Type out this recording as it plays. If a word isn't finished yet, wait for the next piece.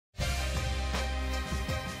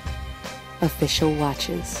Official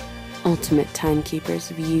watches. Ultimate timekeepers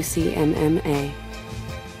of wcmma.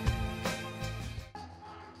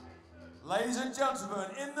 Ladies and gentlemen,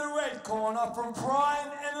 in the red corner from Prime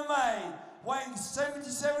MMA, weighing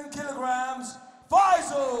 77 kilograms,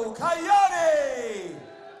 Faisal Kayani.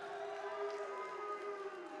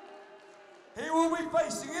 He will be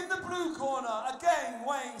facing in the blue corner, again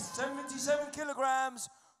weighing 77 kilograms,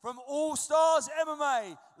 from All Stars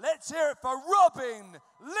MMA. Let's hear it for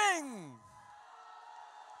Ling.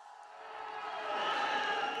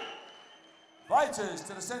 Fighters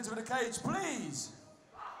to the centre of the cage, please.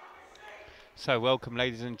 So welcome,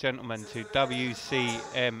 ladies and gentlemen, to wcmma.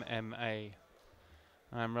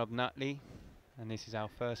 I'm Rob Nutley, and this is our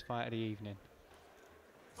first fight of the evening.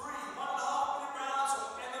 3 1.5-minute rounds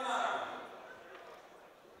of MMA.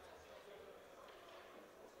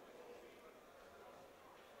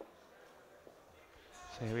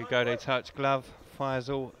 So here we go, they touch glove.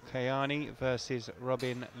 Faisal Kayani versus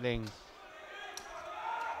Ling.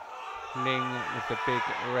 Ling with the big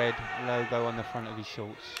red logo on the front of his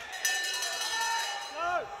shorts.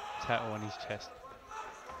 Tattoo on his chest.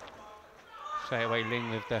 Straight away Ling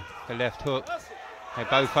with the left hook. They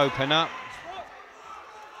both open up.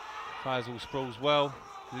 Faisal sprawls well.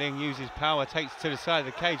 Ling uses power, takes it to the side of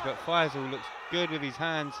the cage, but Faisal looks good with his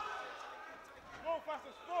hands.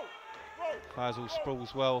 Faisal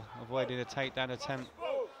sprawls well, avoiding a takedown attempt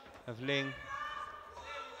of Ling.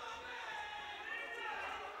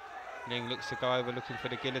 Ling looks to go over, looking for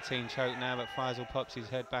the guillotine choke now, but Faisal pops his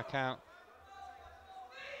head back out.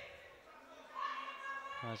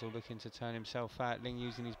 Faisal looking to turn himself out. Ling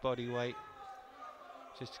using his body weight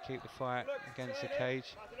just to keep the fight against the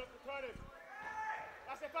cage.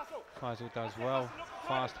 Faisal does well,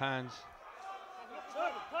 fast hands.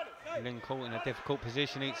 Ling caught in a difficult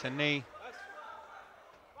position, eats a knee.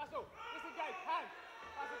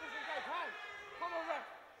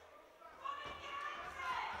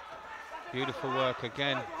 Beautiful work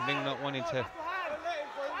again. Ling not wanting to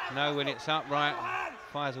know when it's upright.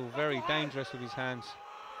 Faisal very dangerous with his hands.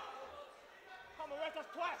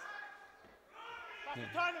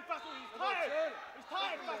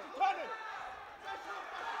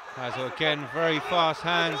 Faisal again, very fast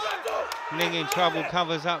hands. Ling in trouble,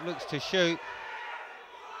 covers up, looks to shoot.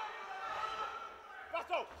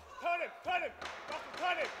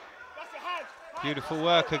 Beautiful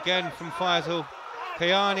work again from Faisal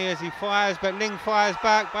Kayani as he fires, but Ling fires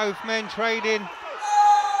back, both men trading.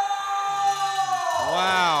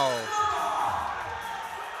 Wow.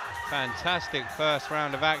 Fantastic first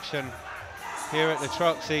round of action here at the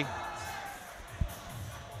Troxy.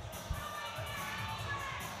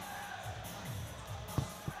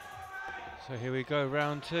 So here we go,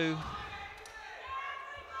 round 2.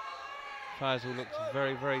 Faisal looked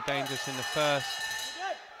very, very dangerous in the first.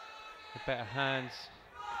 The better hands.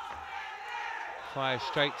 Fires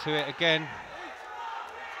straight to it again.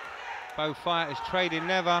 Both fighters trading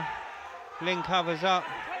lever. Ling covers up.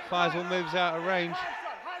 Faisal moves out of range.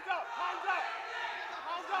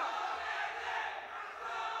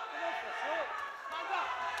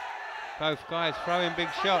 Both guys throwing big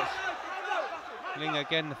shots. Ling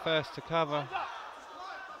again the first to cover.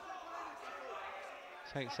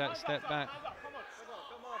 Takes that step back.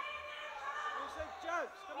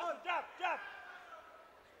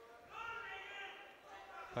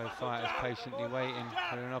 Both fighters patiently waiting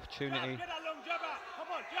for an opportunity.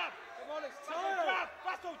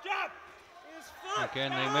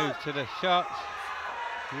 Again they move to the shots.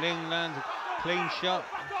 Ling lands a clean shot.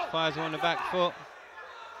 Faisal on the back foot.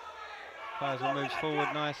 Faisal moves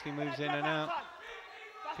forward nicely, moves in and out.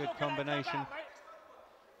 Good combination.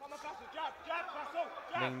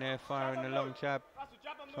 Ling there firing the long jab,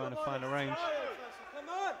 trying to find a range.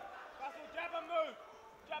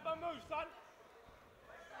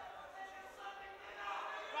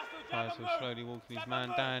 Faisal slowly walking his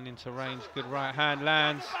man down into range. Good right hand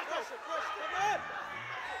lands.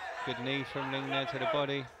 Good knee from Ling there to the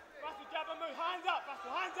body.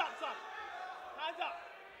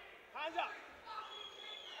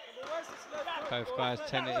 Both guys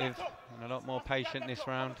tentative and a lot more patient this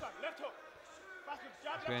round.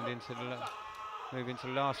 As we move into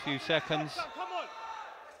the last few seconds.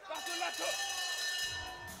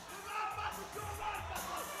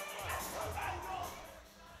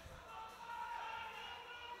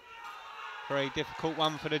 Very difficult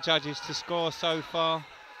one for the judges to score so far.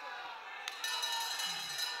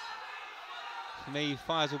 For me,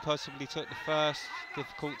 Faisal possibly took the first.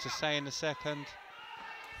 Difficult to say in the second.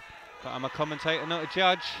 But I'm a commentator, not a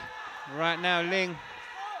judge. Right now, Ling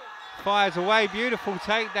fires away. Beautiful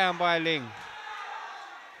takedown by Ling.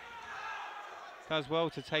 Does well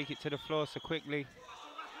to take it to the floor so quickly.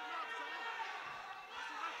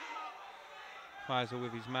 Faisal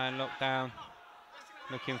with his man locked down,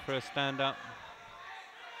 looking for a stand-up.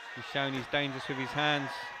 He's shown he's dangerous with his hands.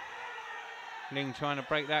 Ling trying to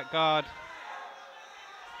break that guard.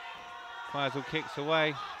 Faisal kicks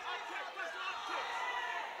away.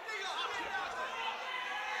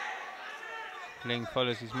 Ling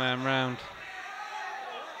follows his man round.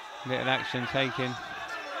 Little action taken.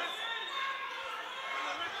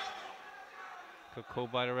 Good call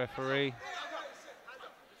by the referee.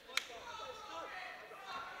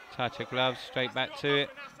 Touch of gloves, straight back to it.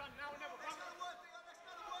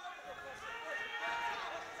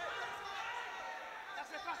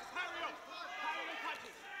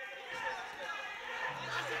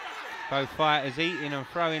 Both fighters eating and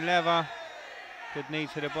throwing leather. Good knee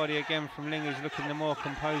to the body again from Ling, who's looking the more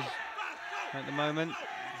composed at the moment.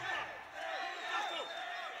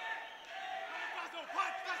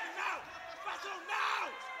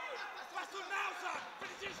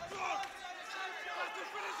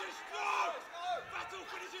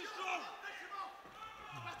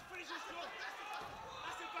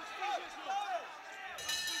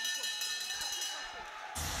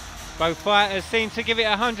 Both fighters seemed to give it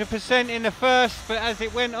 100% in the first, but as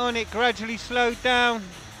it went on, it gradually slowed down.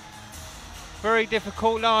 Very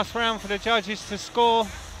difficult last round for the judges to score.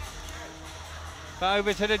 But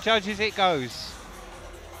over to the judges it goes.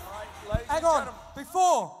 Hang on,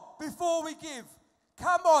 before we give,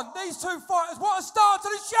 come on, these two fighters, what a start to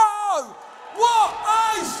the show! What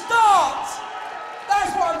a start!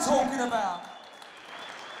 That's what I'm talking about.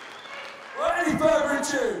 Without any further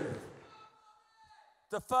ado,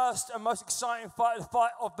 the first and most exciting fight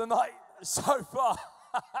of the night so far.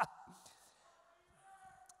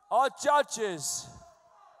 Our judges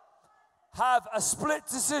have a split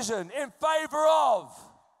decision in favour of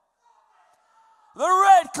the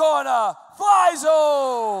red corner,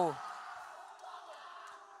 Faisal.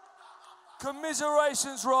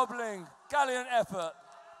 Commiserations, Rob Ling. Gallant effort.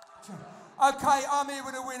 Okay, I'm here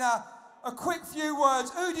with a winner. A quick few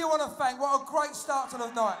words. Who do you want to thank? What a great start to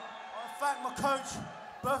the night. I want to thank my coach,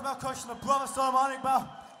 both my coaches, my brother, Solomon Iqbal,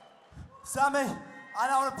 Sammy, and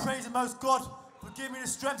I want to praise the most God for giving me the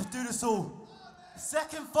strength to do this all.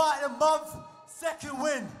 Second fight of the month, second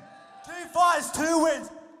win. 2 fights, 2 wins.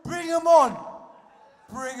 Bring them on.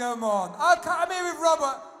 Bring them on. Okay, I'm here with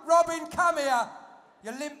Robert. Robin, come here.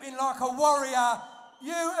 You're limping like a warrior.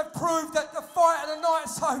 You have proved that the fight of the night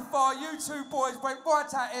so far, you two boys went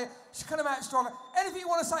right at it. She come out stronger. Anything you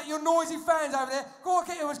want to say to your noisy fans over there, go on,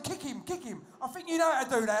 kick him. I think you know how to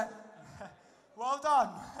do that. Well done.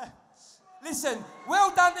 Listen,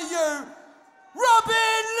 well done to you,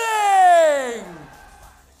 Robin Ling!